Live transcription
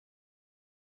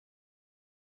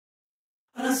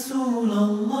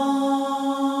Rasulullah,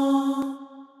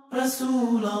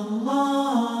 Rasulullah.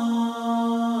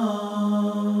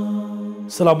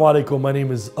 Assalamu alaikum, my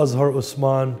name is Azhar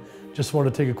Usman. Just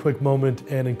want to take a quick moment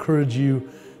and encourage you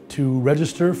to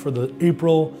register for the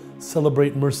April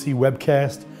Celebrate Mercy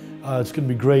webcast. It's going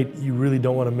to be great. You really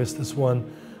don't want to miss this one.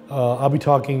 I'll be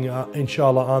talking,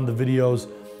 inshallah, on the videos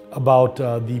about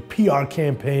the PR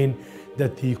campaign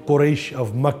that the Quraysh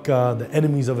of Mecca, the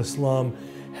enemies of Islam,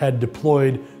 had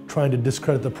deployed, trying to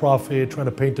discredit the Prophet, trying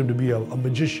to paint him to be a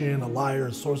magician, a liar,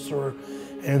 a sorcerer.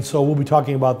 And so we'll be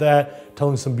talking about that,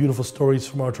 telling some beautiful stories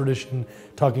from our tradition,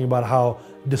 talking about how,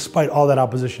 despite all that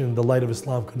opposition, the light of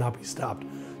Islam could not be stopped.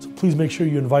 So please make sure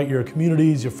you invite your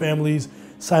communities, your families,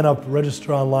 sign up,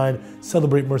 register online,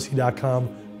 CelebrateMercy.com.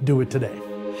 Do it today.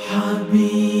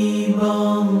 Habib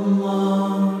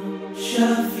Allah,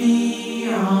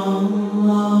 Shafi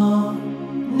Allah,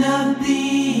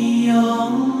 Nabi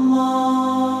Allah,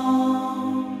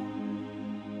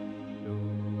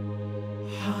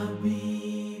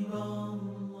 Habib.